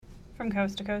from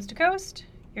coast to coast to coast.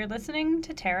 You're listening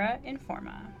to Terra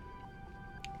Informa.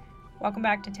 Welcome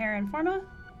back to Terra Informa.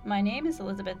 My name is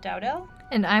Elizabeth Dowdell.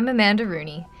 And I'm Amanda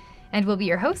Rooney, and we'll be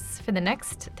your hosts for the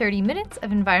next 30 minutes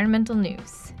of environmental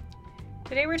news.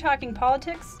 Today we're talking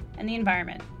politics and the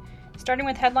environment, starting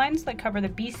with headlines that cover the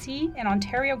BC and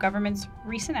Ontario government's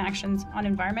recent actions on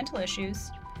environmental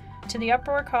issues, to the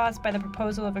uproar caused by the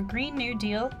proposal of a Green New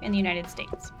Deal in the United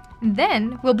States.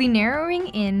 Then we'll be narrowing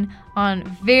in on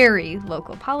very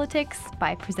local politics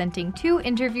by presenting 2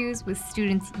 interviews with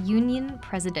Students' Union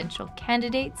presidential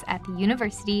candidates at the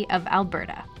University of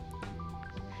Alberta.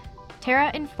 Terra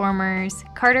Informers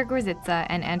Carter Gorzitza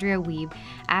and Andrea Wiebe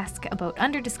ask about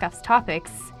under-discussed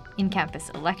topics in campus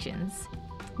elections,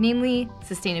 namely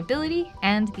sustainability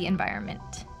and the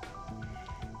environment.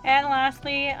 And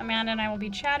lastly, Amanda and I will be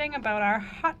chatting about our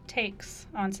hot takes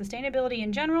on sustainability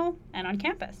in general and on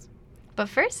campus. But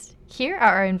first, here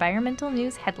are our environmental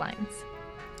news headlines.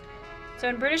 So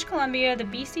in British Columbia, the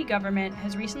BC government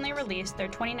has recently released their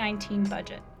 2019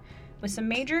 budget with some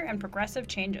major and progressive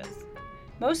changes.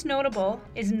 Most notable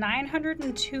is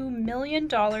 $902 million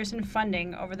in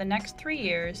funding over the next 3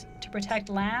 years to protect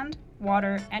land,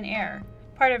 water, and air,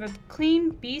 part of a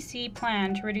Clean BC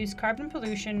plan to reduce carbon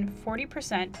pollution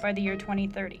 40% by the year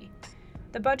 2030.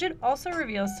 The budget also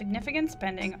reveals significant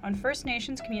spending on First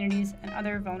Nations communities and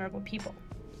other vulnerable people.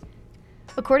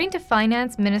 According to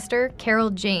Finance Minister Carol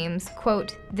James,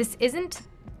 quote, "This isn't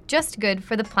just good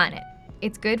for the planet,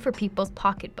 it's good for people's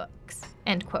pocketbooks,"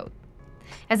 end quote,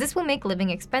 as this will make living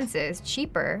expenses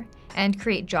cheaper and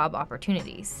create job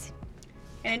opportunities.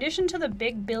 In addition to the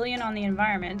big billion on the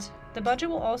environment, the budget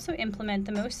will also implement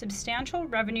the most substantial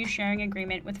revenue sharing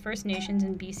agreement with First Nations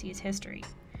in BC's history.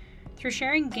 Through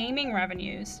sharing gaming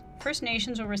revenues, First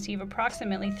Nations will receive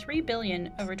approximately $3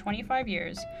 billion over 25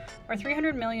 years, or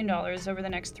 $300 million over the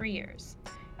next 3 years.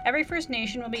 Every First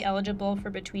Nation will be eligible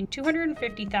for between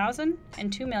 $250,000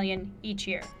 and $2 million each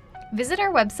year. Visit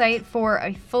our website for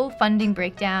a full funding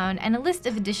breakdown and a list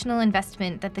of additional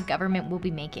investment that the government will be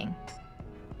making.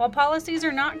 While policies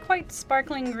are not quite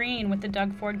sparkling green with the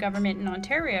Doug Ford government in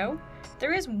Ontario,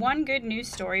 there is one good news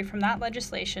story from that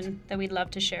legislation that we'd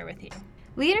love to share with you.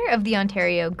 Leader of the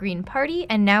Ontario Green Party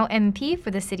and now MP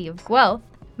for the city of Guelph,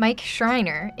 Mike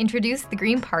Schreiner, introduced the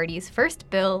Green Party's first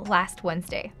bill last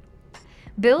Wednesday.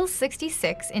 Bill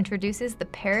 66 introduces the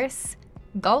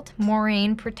Paris-Galt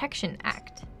Moraine Protection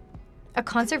Act, a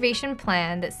conservation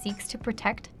plan that seeks to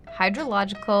protect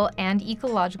hydrological and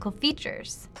ecological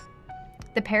features.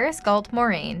 The Paris-Galt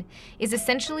Moraine is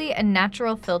essentially a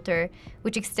natural filter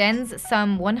which extends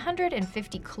some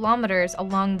 150 kilometers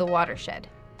along the watershed,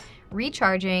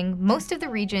 recharging most of the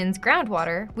region's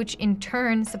groundwater, which in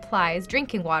turn supplies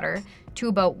drinking water to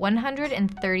about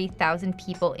 130,000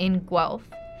 people in Guelph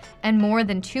and more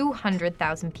than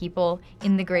 200,000 people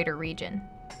in the greater region.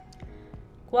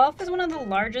 Guelph is one of the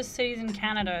largest cities in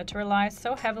Canada to rely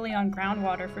so heavily on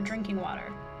groundwater for drinking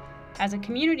water. As a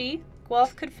community,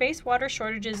 Guelph could face water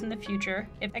shortages in the future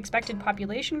if expected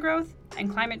population growth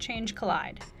and climate change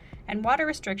collide, and water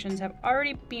restrictions have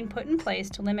already been put in place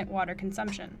to limit water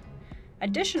consumption.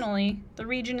 Additionally, the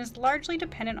region is largely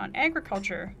dependent on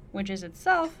agriculture, which is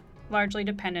itself largely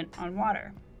dependent on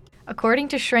water. According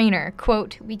to Schreiner,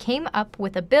 quote, "We came up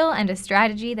with a bill and a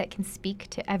strategy that can speak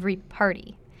to every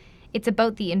party. It's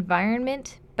about the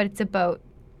environment, but it's about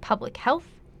public health,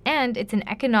 and it's an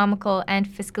economical and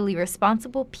fiscally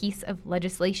responsible piece of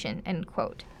legislation," end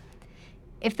quote.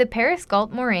 If the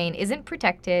Paris-Galt Moraine isn't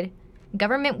protected,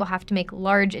 government will have to make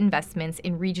large investments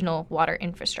in regional water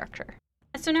infrastructure.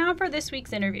 So now for this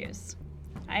week's interviews.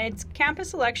 It's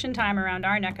campus election time around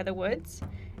our neck of the woods,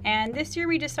 and this year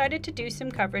we decided to do some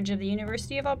coverage of the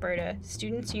University of Alberta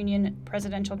Students' Union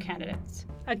presidential candidates,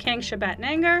 Akanksha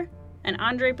Bhatnagar and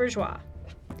Andre Bourgeois.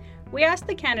 We asked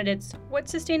the candidates what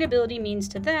sustainability means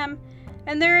to them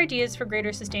and their ideas for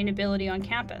greater sustainability on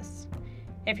campus.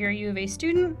 If you're a U of A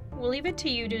student, we'll leave it to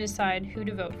you to decide who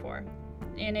to vote for.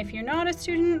 And if you're not a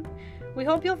student, we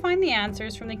hope you'll find the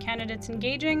answers from the candidates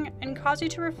engaging and cause you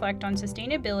to reflect on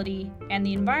sustainability and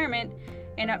the environment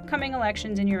in upcoming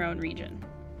elections in your own region.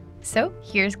 So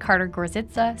here's Carter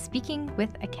Gorzitza speaking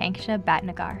with Akanksha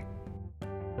Bhatnagar.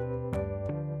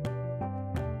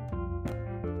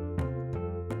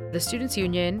 The Students'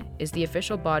 Union is the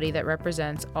official body that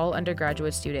represents all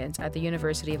undergraduate students at the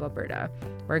University of Alberta.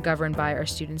 We're governed by our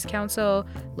Students' Council,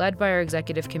 led by our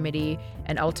Executive Committee,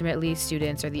 and ultimately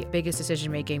students are the biggest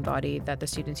decision-making body that the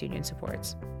Students' Union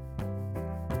supports.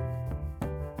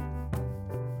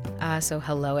 So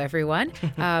hello, everyone.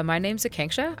 My name's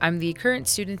Akanksha. I'm the current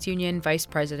Students' Union Vice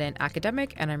President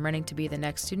Academic, and I'm running to be the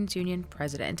next Students' Union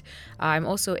President. I'm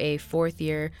also a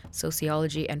fourth-year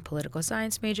Sociology and Political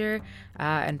Science major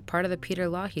and part of the Peter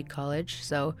Lougheed College.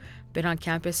 So been on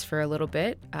campus for a little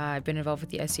bit. I've been involved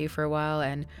with the SU for a while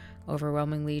and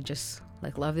overwhelmingly just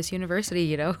love this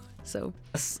university, So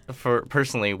for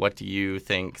personally, what do you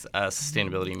think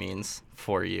sustainability means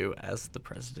for you as the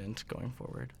president going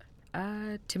forward?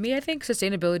 To me, I think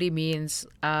sustainability means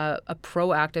a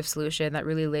proactive solution that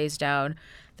really lays down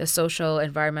the social,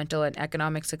 environmental, and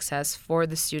economic success for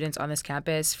the students on this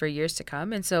campus for years to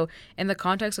come. And so in the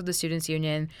context of the Students'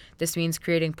 Union, this means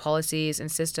creating policies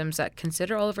and systems that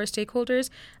consider all of our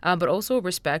stakeholders, but also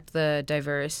respect the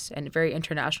diverse and very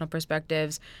international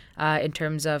perspectives in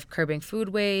terms of curbing food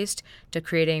waste, to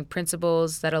creating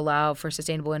principles that allow for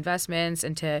sustainable investments,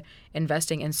 and to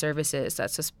investing in services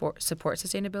that support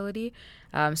sustainability.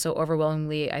 So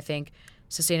overwhelmingly, I think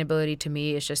sustainability to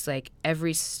me is just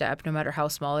every step, no matter how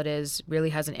small it is, really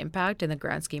has an impact in the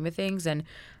grand scheme of things. And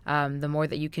the more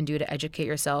that you can do to educate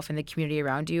yourself and the community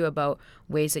around you about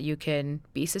ways that you can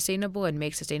be sustainable and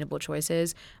make sustainable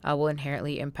choices will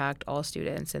inherently impact all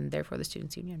students and therefore the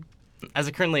Students' Union. As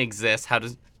it currently exists, how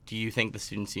do you think the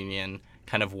Students' Union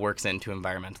kind of works into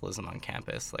environmentalism on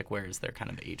campus? Where is their kind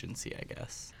of agency, I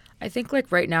guess? I think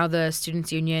right now the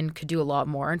Students' Union could do a lot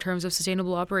more in terms of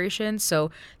sustainable operations. So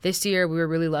this year we were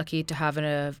really lucky to have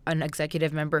an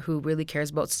executive member who really cares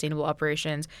about sustainable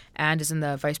operations and is in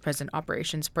the Vice President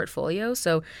Operations portfolio.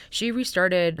 So she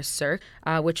restarted CERC,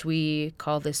 which we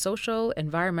call the Social,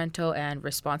 Environmental, and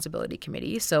Responsibility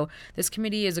Committee. So this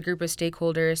committee is a group of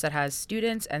stakeholders that has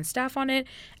students and staff on it,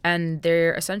 and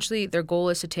their goal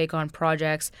is to take on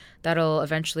projects that'll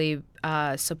eventually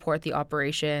support the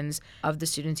operations of the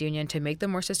Students' Union to make them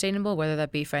more sustainable, whether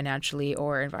that be financially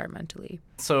or environmentally.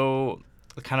 So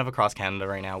kind of across Canada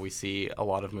right now, we see a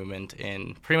lot of movement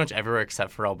in pretty much everywhere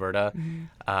except for Alberta in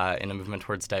a movement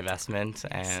towards divestment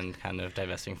and kind of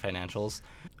divesting financials.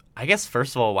 I guess,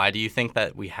 first of all, why do you think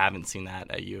that we haven't seen that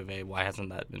at U of A? Why hasn't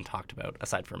that been talked about,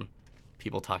 aside from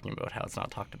people talking about how it's not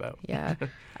talked about? Yeah.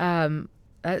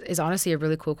 That is honestly a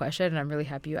really cool question, and I'm really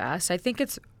happy you asked. I think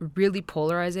it's really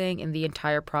polarizing in the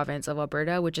entire province of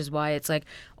Alberta, which is why it's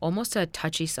almost a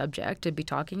touchy subject to be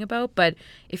talking about. But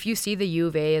if you see the U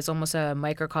of A as almost a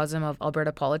microcosm of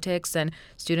Alberta politics, then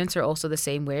students are also the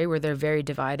same way, where they're very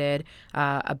divided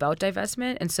about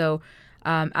divestment. And so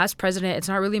as president, it's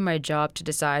not really my job to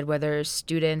decide whether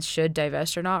students should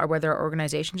divest or not, or whether our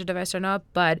organization should divest or not,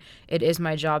 but it is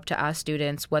my job to ask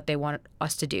students what they want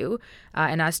us to do.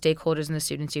 And as stakeholders in the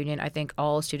Students' Union, I think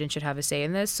all students should have a say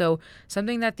in this. So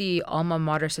something that the Alma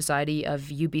Mater Society of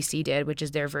UBC did, which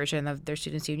is their version of their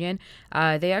Students' Union,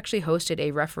 they actually hosted a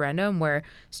referendum where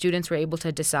students were able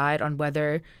to decide on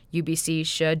whether UBC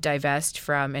should divest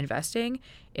from investing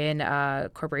in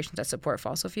corporations that support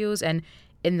fossil fuels. And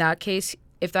in that case,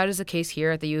 if that is the case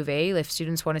here at the U of A, if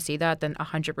students want to see that, then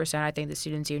 100% I think the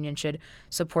Students' Union should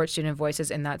support student voices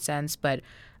in that sense. But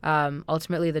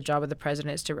ultimately, the job of the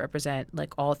president is to represent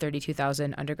all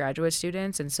 32,000 undergraduate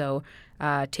students. And so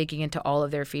taking into all of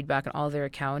their feedback and all of their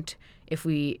account, if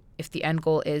the end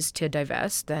goal is to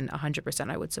divest, then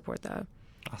 100% I would support that.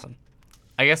 Awesome.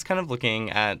 I guess kind of looking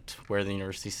at where the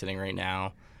university is sitting right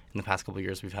now, in the past couple of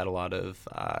years, we've had a lot of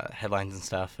headlines and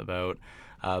stuff about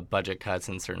budget cuts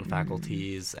in certain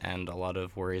faculties and a lot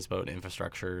of worries about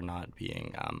infrastructure not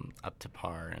being up to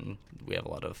par. And we have a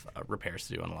lot of repairs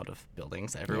to do on a lot of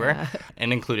buildings everywhere. Yeah.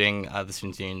 And including the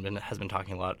Students' Union has been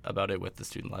talking a lot about it with the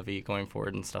student levy going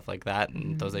forward and stuff like that,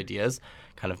 and those ideas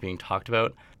kind of being talked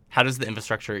about. How does the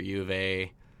infrastructure at U of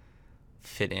A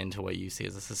fit into what you see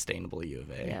as a sustainable U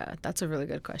of A? Yeah, that's a really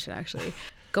good question, actually.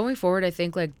 Going forward, I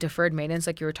think deferred maintenance,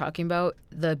 you were talking about,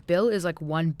 the bill is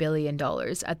 $1 billion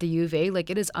at the U of A.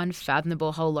 It is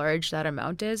unfathomable how large that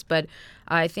amount is. But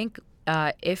I think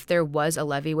if there was a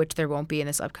levy, which there won't be in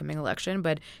this upcoming election,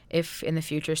 but if in the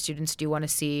future students do want to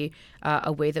see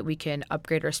a way that we can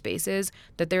upgrade our spaces,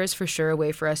 that there is for sure a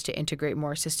way for us to integrate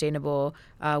more sustainable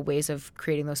ways of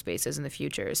creating those spaces in the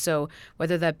future. So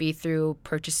whether that be through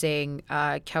purchasing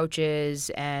couches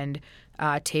and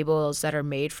tables that are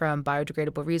made from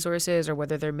biodegradable resources, or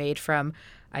whether they're made from,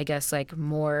 I guess,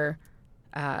 more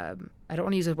I don't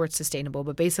want to use the word sustainable,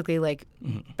 but basically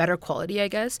better quality, I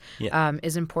guess,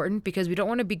 is important, because we don't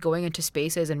want to be going into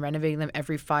spaces and renovating them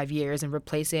every 5 years and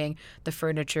replacing the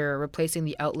furniture, replacing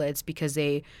the outlets because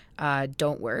they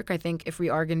don't work. I think if we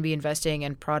are going to be investing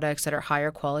in products that are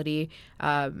higher quality,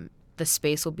 the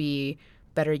space will be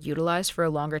better utilized for a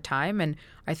longer time. And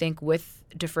I think with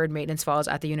deferred maintenance files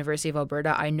at the University of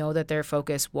Alberta, I know that their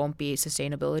focus won't be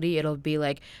sustainability. It'll be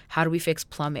like, how do we fix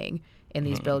plumbing in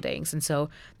these buildings? And so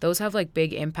those have like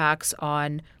big impacts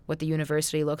on what the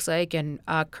university looks like. And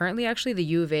currently, actually, the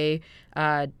U of A,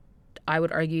 I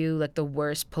would argue like the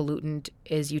worst pollutant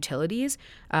is utilities,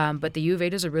 but the U of A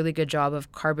does a really good job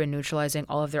of carbon neutralizing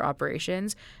all of their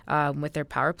operations with their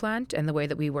power plant and the way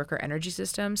that we work our energy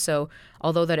system. So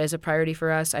although that is a priority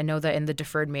for us, I know that in the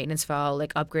deferred maintenance file,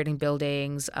 like upgrading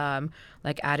buildings,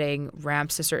 like adding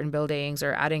ramps to certain buildings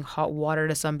or adding hot water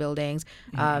to some buildings,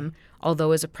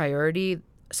 although is a priority,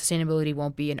 sustainability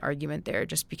won't be an argument there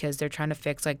just because they're trying to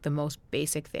fix like the most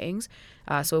basic things.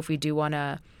 So if we do want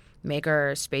to make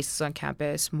our spaces on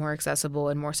campus more accessible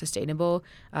and more sustainable,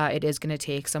 it is going to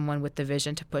take someone with the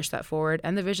vision to push that forward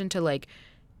and the vision to like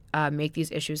make these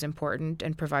issues important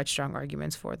and provide strong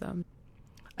arguments for them.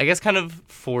 I guess kind of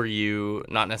for you,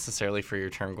 not necessarily for your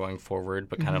term going forward,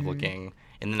 but kind of looking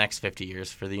in the next 50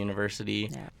 years for the university,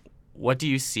 what do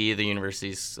you see the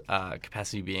university's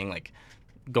capacity being, like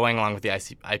going along with the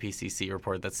IPCC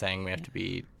report that's saying we have to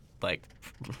be like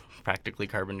practically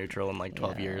carbon neutral in like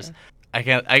 12 years? I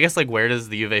guess like where does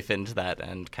the U of A fit into that,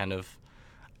 and kind of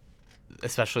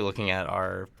especially looking at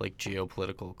our like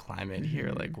geopolitical climate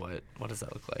here, like what does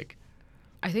that look like?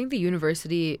 I think the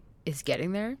university is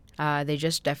getting there. They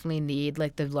just definitely need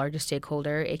like the largest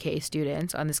stakeholder, aka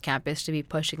students, on this campus to be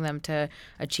pushing them to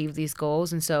achieve these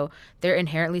goals. And so they're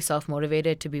inherently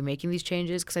self-motivated to be making these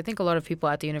changes, because I think a lot of people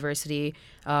at the university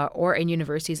or in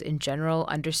universities in general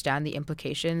understand the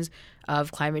implications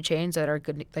of climate change that are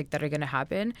going to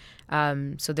happen.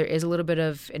 So there is a little bit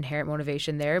of inherent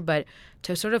motivation there, but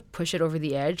to sort of push it over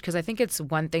the edge, because I think it's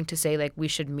one thing to say like we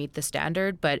should meet the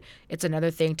standard, but it's another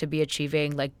thing to be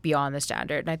achieving like beyond the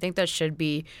standard. And I think that should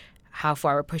be how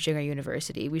far we're pushing our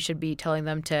university. We should be telling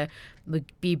them to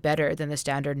be better than the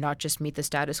standard, not just meet the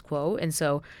status quo. And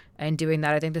so in doing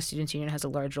that, I think the Students' Union has a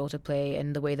large role to play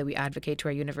in the way that we advocate to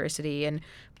our university. And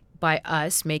by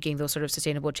us making those sort of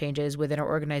sustainable changes within our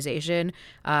organization,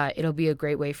 it'll be a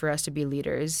great way for us to be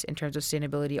leaders in terms of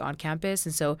sustainability on campus.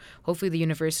 And so hopefully the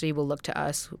university will look to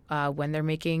us when they're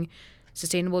making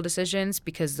sustainable decisions,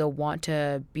 because they'll want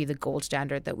to be the gold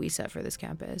standard that we set for this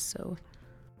campus. So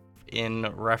in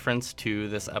reference to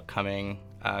this upcoming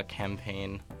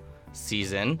campaign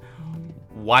season,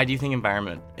 why do you think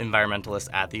environmentalists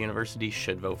at the university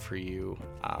should vote for you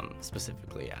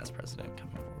specifically as president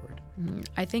coming forward?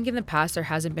 I think in the past there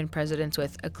hasn't been presidents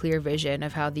with a clear vision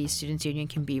of how the Students' Union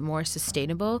can be more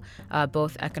sustainable,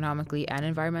 both economically and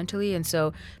environmentally. And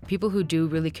so people who do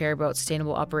really care about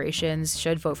sustainable operations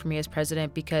should vote for me as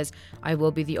president, because I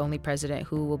will be the only president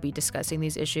who will be discussing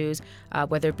these issues,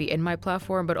 whether it be in my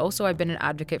platform, but also I've been an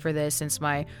advocate for this since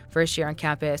my first year on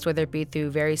campus, whether it be through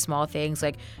very small things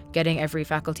like getting every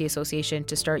faculty association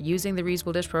to start using the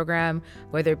reusable dish program,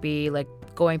 whether it be like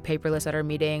going paperless at our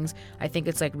meetings. I think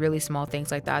it's like really small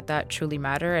things like that that truly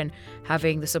matter, and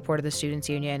having the support of the Students'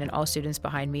 Union and all students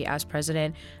behind me as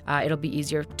president, it'll be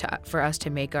easier for us to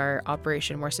make our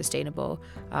operation more sustainable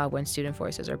when student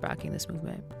voices are backing this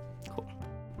movement. Cool.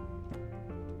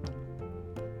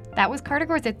 That was Carter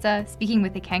Gorzitza speaking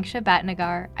with Akanksha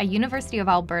Bhatnagar, a University of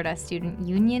Alberta Student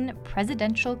Union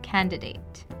presidential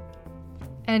candidate.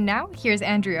 And now here's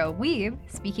Andrea Weeb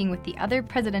speaking with the other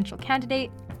presidential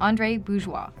candidate, Andre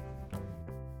Bourgeois.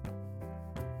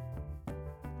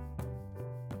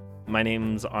 My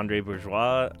name's Andre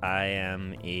Bourgeois. I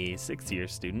am a sixth-year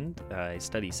student. I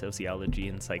study sociology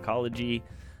and psychology.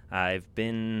 I've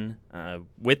been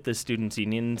with the Students'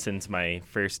 Union since my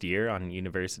first year on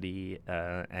university,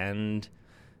 and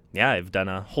I've done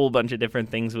a whole bunch of different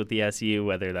things with the SU,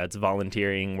 whether that's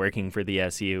volunteering, working for the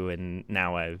SU, and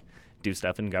now I do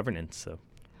stuff in governance. So,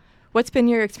 what's been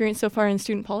your experience so far in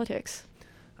student politics?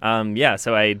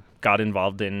 So I got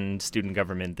involved in student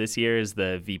government this year as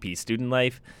the VP Student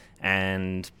Life,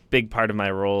 and big part of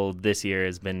my role this year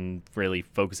has been really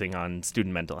focusing on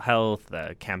student mental health,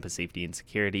 campus safety and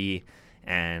security,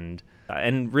 and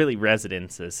really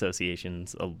residents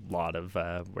associations, a lot of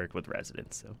work with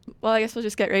residents. So. Well, I guess we'll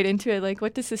just get right into it. Like,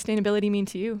 what does sustainability mean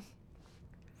to you?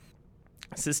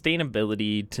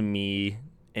 Sustainability to me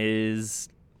is,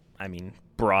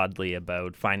 broadly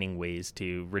about finding ways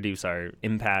to reduce our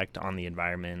impact on the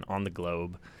environment, on the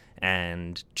globe,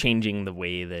 and changing the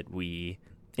way that we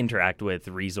interact with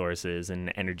resources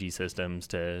and energy systems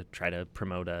to try to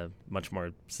promote a much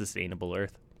more sustainable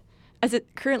Earth. As it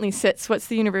currently sits, what's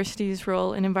the university's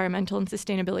role in environmental and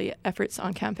sustainability efforts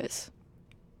on campus?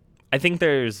 I think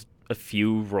there's a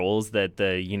few roles that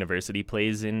the university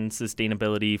plays in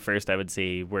sustainability. First, I would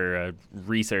say we're a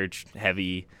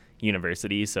research-heavy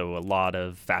university, so a lot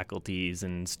of faculties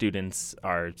and students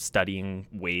are studying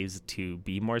ways to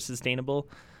be more sustainable,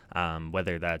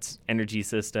 whether that's energy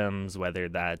systems, whether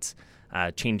that's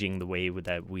changing the way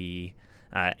that we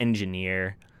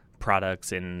engineer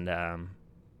products, and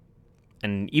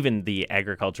even the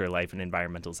agriculture, life, and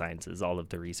environmental sciences, all of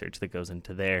the research that goes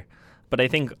into there. But I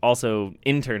think also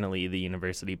internally, the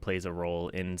university plays a role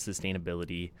in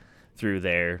sustainability through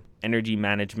their energy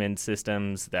management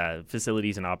systems. The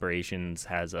facilities and operations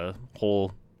has a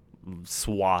whole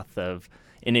swath of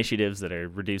initiatives that are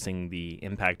reducing the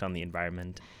impact on the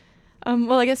environment.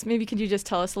 Well, I guess maybe could you just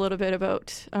tell us a little bit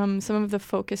about some of the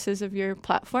focuses of your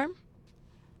platform?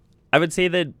 I would say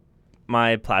that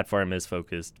my platform is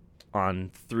focused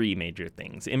on three major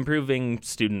things: improving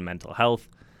student mental health,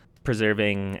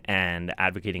 preserving and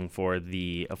advocating for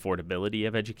the affordability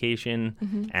of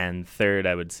education, and third,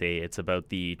 I would say it's about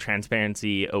the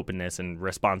transparency, openness, and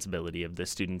responsibility of the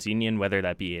Students' Union, whether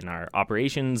that be in our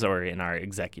operations or in our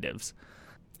executives.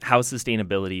 How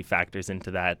sustainability factors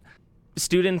into that.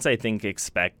 Students, I think,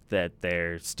 expect that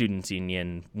their Students'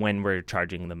 Union, when we're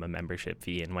charging them a membership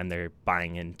fee and when they're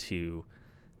buying into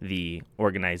the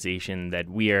organization, that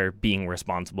we are being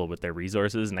responsible with their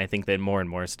resources. And I think that more and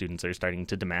more students are starting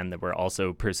to demand that we're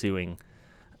also pursuing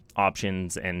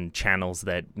options and channels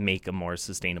that make a more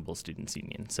sustainable Students'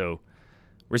 Union. So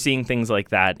we're seeing things like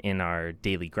that in our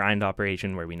daily grind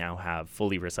operation, where we now have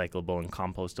fully recyclable and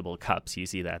compostable cups. You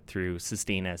see that through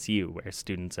Sustain SU, where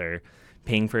students are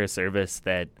paying for a service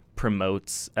that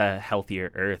promotes a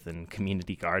healthier earth and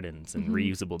community gardens and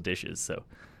reusable dishes. So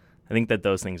I think that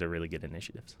those things are really good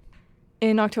initiatives.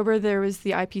 In October, there was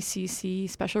the IPCC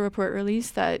special report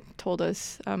release that told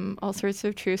us all sorts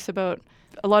of truths about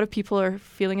a lot of people are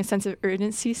feeling a sense of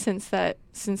urgency since that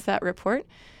report.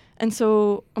 And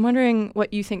so I'm wondering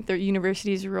what you think the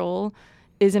university's role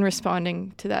is in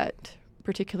responding to that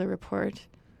particular report.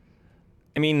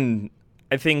 I mean,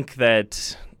 I think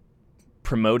that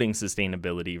promoting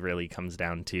sustainability really comes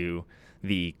down to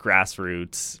the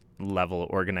grassroots level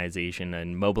organization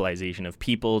and mobilization of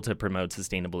people to promote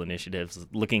sustainable initiatives,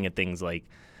 looking at things like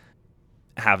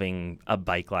having a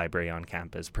bike library on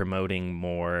campus, promoting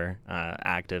more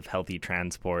active, healthy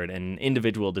transport, and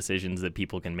individual decisions that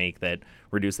people can make that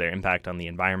reduce their impact on the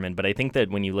environment. But I think that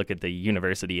when you look at the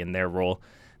university and their role,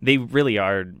 they really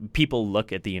are, people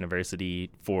look at the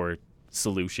university for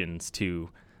solutions to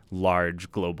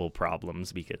large global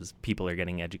problems because people are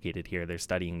getting educated here, they're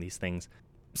studying these things.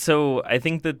 So I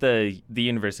think that the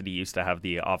university used to have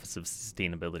the Office of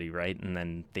Sustainability, right? And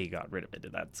then they got rid of it.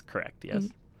 That's correct, yes?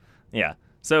 Yeah.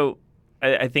 So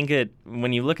I think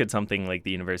when you look at something like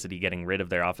the university getting rid of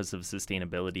their Office of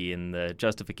Sustainability, and the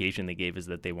justification they gave is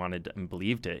that they wanted, I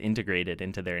believe, to integrate it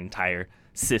into their entire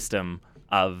system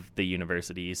of the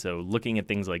university. So looking at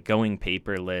things like going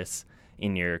paperless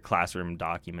in your classroom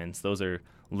documents, those are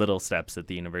little steps that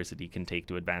the university can take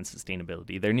to advance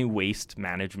sustainability. Their new waste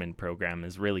management program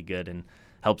is really good and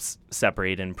helps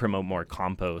separate and promote more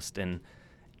compost, and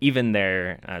even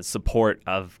their support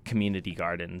of community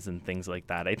gardens and things like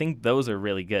that. I think those are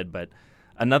really good, but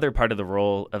another part of the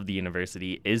role of the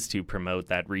university is to promote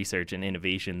that research and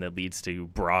innovation that leads to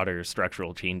broader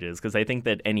structural changes, because I think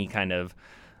that any kind of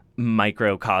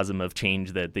microcosm of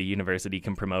change that the university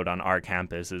can promote on our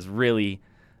campus is really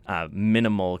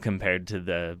minimal compared to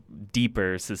the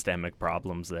deeper systemic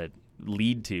problems that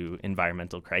lead to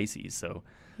environmental crises. So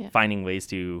finding ways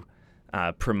to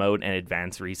promote and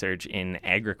advance research in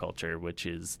agriculture, which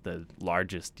is the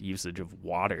largest usage of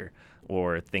water,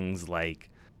 or things like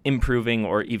improving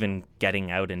or even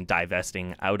getting out and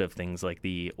divesting out of things like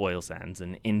the oil sands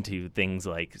and into things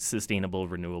like sustainable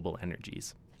renewable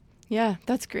energies. Yeah,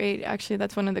 that's great. Actually,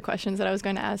 that's one of the questions that I was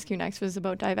going to ask you next, was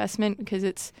about divestment, because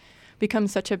it's become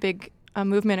such a big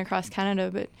movement across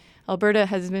Canada, but Alberta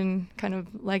has been kind of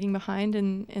lagging behind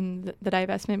in the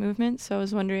divestment movement. So I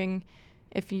was wondering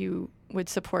if you would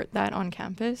support that on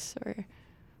campus, or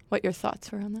what your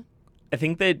thoughts were on that. I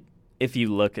think that if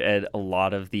you look at a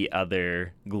lot of the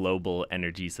other global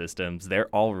energy systems,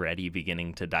 they're already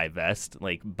beginning to divest,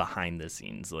 like, behind the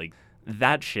scenes. Like,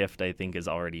 that shift, I think, is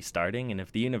already starting. And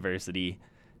if the university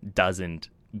doesn't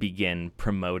begin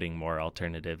promoting more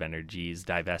alternative energies,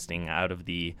 divesting out of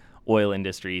the oil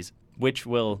industries, which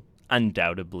will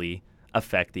undoubtedly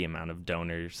affect the amount of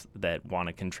donors that want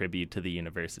to contribute to the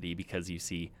university, because you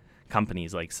see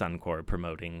companies like Suncor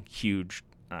promoting huge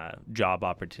job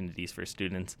opportunities for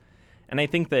students. And I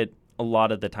think that a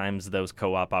lot of the times those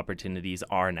co-op opportunities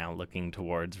are now looking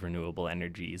towards renewable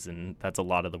energies, and that's a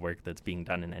lot of the work that's being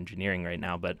done in engineering right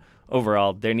now. But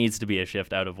overall, there needs to be a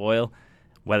shift out of oil.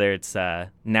 Whether it's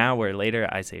now or later,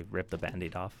 I say rip the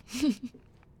Band-Aid off.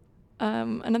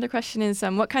 Another question is,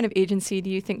 what kind of agency do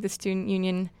you think the student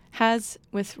union has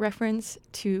with reference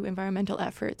to environmental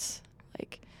efforts?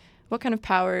 Like, what kind of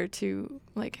power to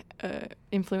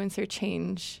influence or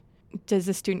change does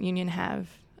the student union have?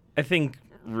 I think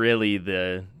really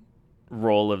the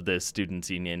role of the students'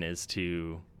 union is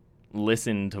to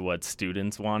listen to what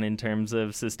students want in terms of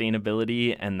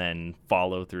sustainability and then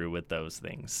follow through with those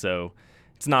things. So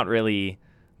it's not really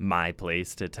my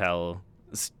place to tell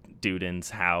students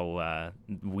how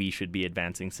we should be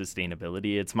advancing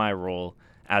sustainability. It's my role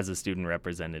as a student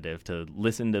representative to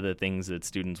listen to the things that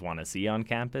students want to see on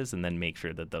campus and then make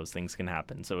sure that those things can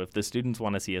happen. So if the students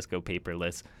want to see us go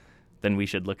paperless, then we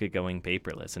should look at going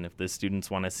paperless. And if the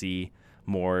students want to see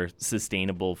more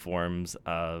sustainable forms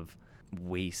of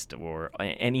waste or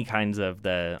any kinds of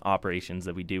the operations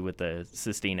that we do with the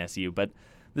Sustain SU, but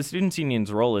the Students'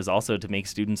 Union's role is also to make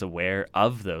students aware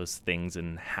of those things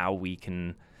and how we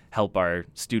can help our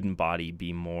student body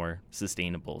be more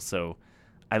sustainable. So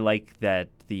I like that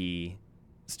the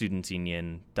Students'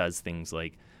 Union does things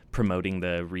like promoting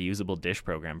the reusable dish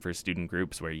program for student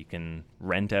groups, where you can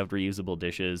rent out reusable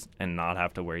dishes and not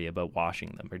have to worry about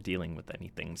washing them or dealing with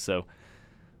anything. So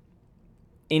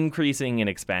increasing and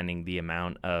expanding the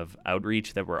amount of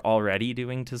outreach that we're already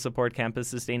doing to support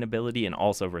campus sustainability, and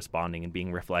also responding and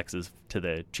being reflexive to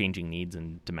the changing needs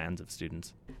and demands of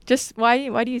students. Just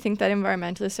why do you think that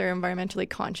environmentalists or environmentally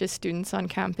conscious students on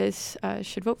campus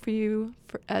should vote for you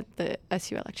at the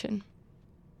SU election?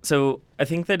 So I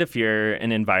think that if you're an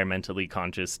environmentally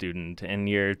conscious student and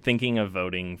you're thinking of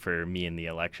voting for me in the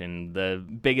election, the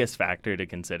biggest factor to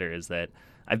consider is that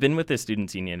I've been with the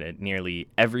Students' Union at nearly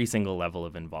every single level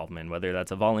of involvement, whether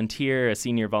that's a volunteer, a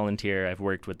senior volunteer. I've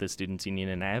worked with the Students' Union,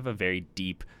 and I have a very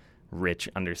deep, rich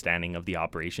understanding of the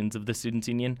operations of the Students'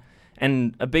 Union.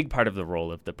 And a big part of the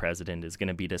role of the president is going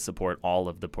to be to support all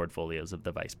of the portfolios of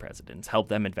the vice presidents, help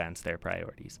them advance their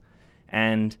priorities.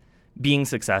 And being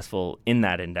successful in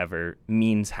that endeavor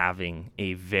means having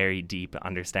a very deep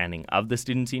understanding of the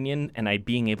Students' Union and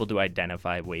being able to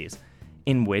identify ways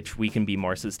in which we can be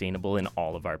more sustainable in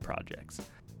all of our projects.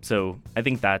 So I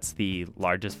think that's the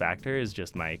largest factor, is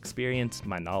just my experience,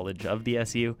 my knowledge of the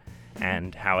SU,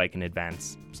 and how I can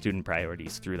advance student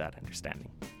priorities through that understanding.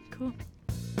 Cool.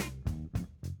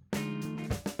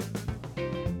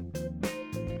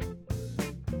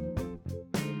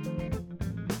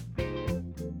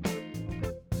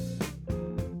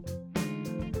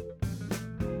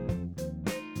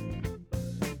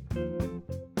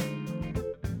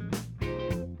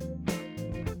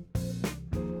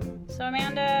 So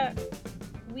Amanda,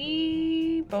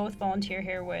 we both volunteer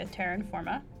here with Terra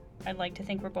Informa. I'd like to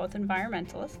think we're both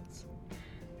environmentalists.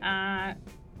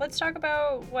 Let's talk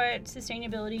about what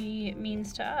sustainability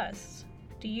means to us.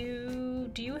 Do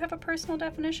you have a personal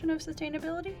definition of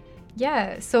sustainability?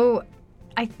 Yeah, so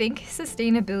I think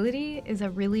sustainability is a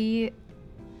really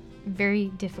very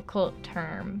difficult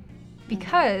term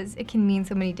because it can mean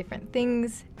so many different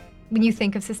things. When you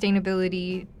think of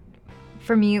sustainability,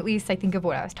 for me at least, I think of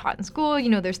what I was taught in school. You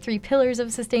know, there's 3 pillars of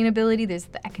sustainability. There's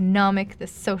the economic, the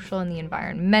social, and the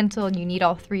environmental, and you need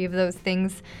all 3 of those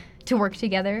things to work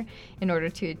together in order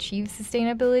to achieve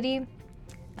sustainability.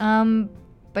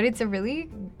 But it's a really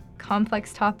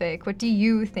complex topic. What do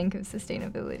you think of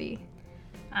sustainability?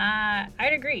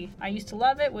 I'd agree. I used to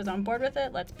love it, was on board with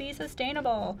it. Let's be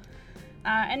sustainable.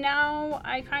 And now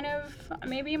I kind of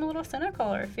maybe am a little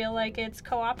cynical, or feel like it's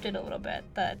co-opted a little bit,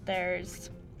 that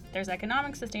there's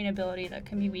economic sustainability that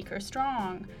can be weak or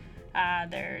strong.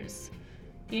 There's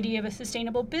the idea of a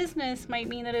sustainable business might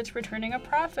mean that it's returning a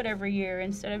profit every year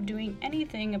instead of doing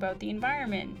anything about the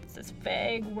environment. It's this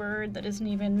vague word that isn't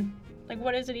even,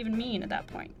 what does it even mean at that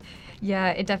point? Yeah,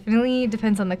 it definitely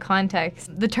depends on the context.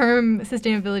 The term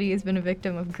sustainability has been a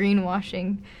victim of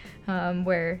greenwashing,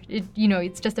 where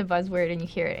it's just a buzzword and you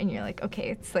hear it and you're like,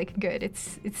 okay, it's good,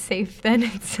 it's safe, then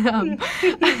it's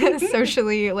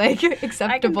socially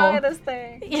acceptable. I can buy this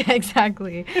thing. Yeah,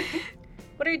 exactly.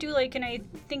 What I do like, and I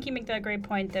think you make that great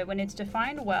point, that when it's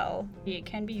defined well, it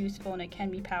can be useful and it can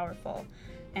be powerful.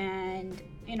 And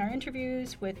in our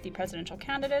interviews with the presidential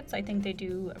candidates, I think they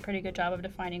do a pretty good job of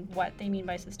defining what they mean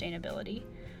by sustainability.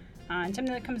 And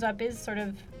something that comes up is sort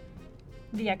of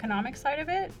the economic side of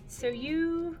it. So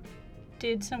you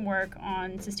did some work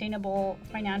on sustainable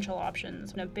financial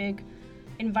options, and a big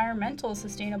environmental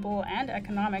sustainable and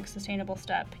economic sustainable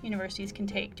step universities can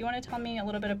take. Do you want to tell me a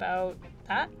little bit about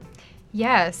that?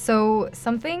 Yeah, so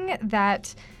something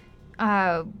that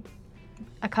a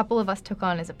couple of us took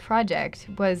on as a project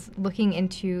was looking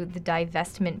into the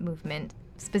divestment movement,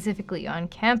 specifically on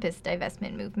campus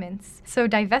divestment movements. So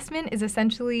divestment is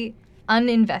essentially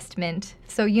uninvestment.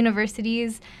 So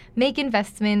universities make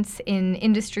investments in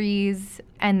industries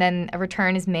and then a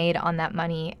return is made on that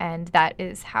money, and that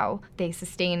is how they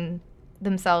sustain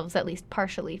themselves, at least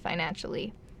partially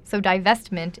financially. So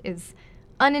divestment is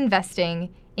uninvesting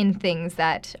in things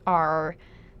that are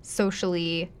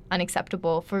socially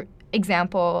unacceptable. For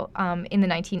example, in the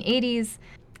 1980s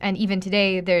and even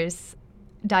today, there's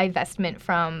divestment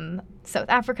from South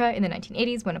Africa in the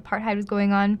 1980s when apartheid was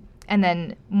going on. And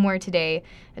then more today,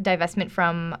 a divestment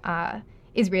from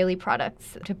Israeli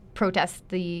products to protest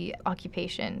the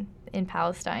occupation in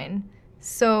Palestine.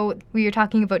 So we are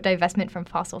talking about divestment from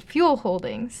fossil fuel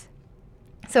holdings.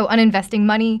 So uninvesting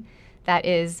money that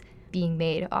is being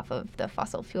made off of the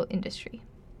fossil fuel industry.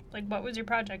 Like, what was your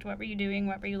project? What were you doing?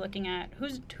 What were you looking at?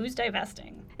 Who's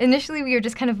divesting? Initially, we were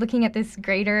just kind of looking at this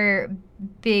greater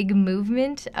big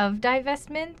movement of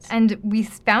divestment, and we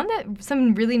found that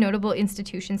some really notable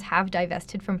institutions have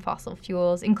divested from fossil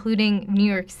fuels, including New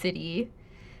York City,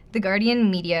 the Guardian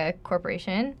Media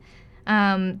Corporation,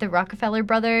 the Rockefeller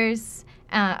Brothers,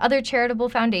 other charitable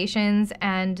foundations,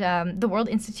 and the World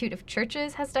Institute of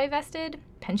Churches has divested,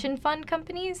 pension fund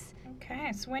companies.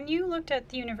 Okay, so when you looked at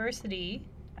the University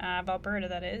of Alberta,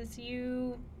 that is,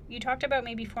 you talked about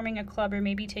maybe forming a club or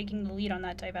maybe taking the lead on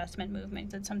that divestment movement.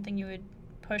 Is it something you would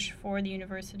push for the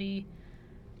university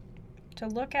to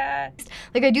look at?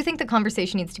 Like, I do think the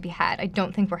conversation needs to be had. I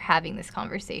don't think we're having this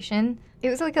conversation. It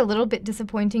was like a little bit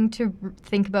disappointing to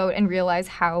think about and realize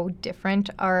how different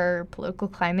our political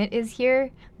climate is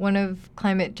here. One of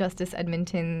Climate Justice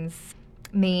Edmonton's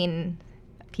main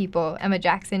people, Emma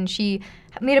Jackson, she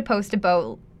made a post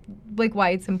about like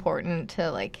why it's important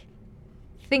to like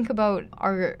think about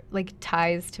our like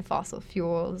ties to fossil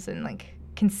fuels and like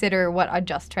consider what a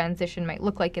just transition might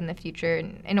look like in the future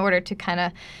in order to kind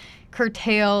of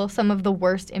curtail some of the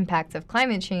worst impacts of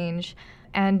climate change.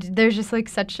 And there's just like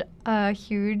such a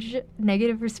huge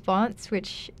negative response,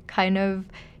 which kind of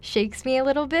shakes me a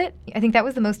little bit. I think that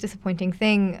was the most disappointing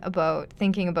thing about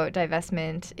thinking about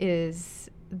divestment is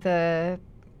the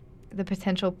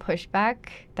potential pushback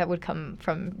that would come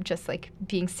from just like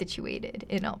being situated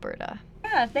in Alberta.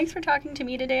 Yeah, thanks for talking to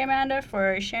me today, Amanda,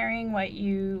 for sharing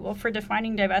for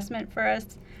defining divestment for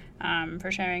us, for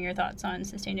sharing your thoughts on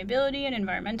sustainability and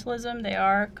environmentalism. They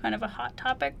are kind of a hot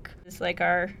topic. It's like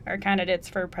our candidates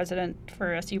for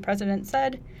SU president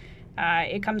said,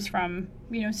 it comes from,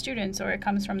 students, or it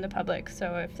comes from the public.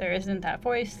 So if there isn't that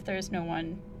voice, there's no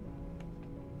one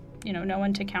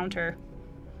to counter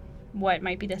what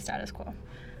might be the status quo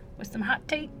with some hot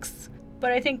takes.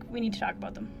 But I think we need to talk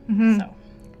about them. Mm-hmm.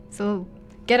 So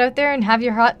get out there and have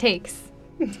your hot takes.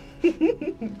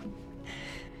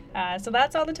 So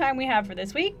that's all the time we have for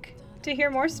this week. To hear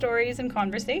more stories and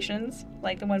conversations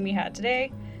like the one we had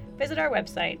today, visit our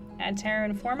website at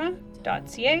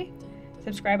terrainforma.ca,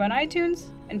 subscribe on iTunes,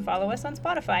 and follow us on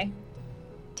Spotify.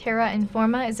 Terra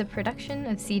Informa is a production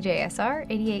of CJSR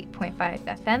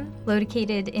 88.5 FM,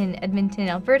 located in Edmonton,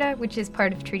 Alberta, which is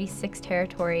part of Treaty 6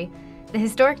 territory, the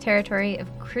historic territory of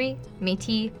Cree,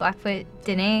 Métis, Blackfoot,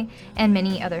 Dene, and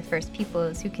many other First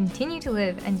Peoples who continue to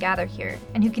live and gather here,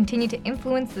 and who continue to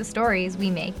influence the stories we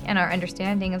make and our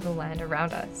understanding of the land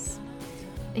around us.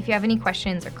 If you have any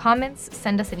questions or comments,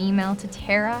 send us an email to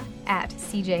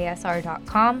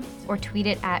terra@cjsr.com or tweet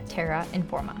it at Terra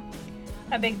Informa.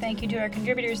 A big thank you to our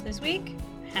contributors this week,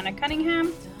 Hannah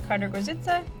Cunningham, Carter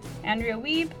Grozitza, Andrea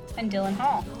Wiebe, and Dylan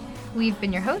Hall. We've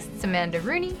been your hosts, Amanda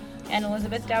Rooney and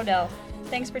Elizabeth Dowdell.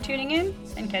 Thanks for tuning in,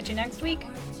 and catch you next week,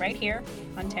 right here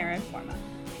on Terra Informa.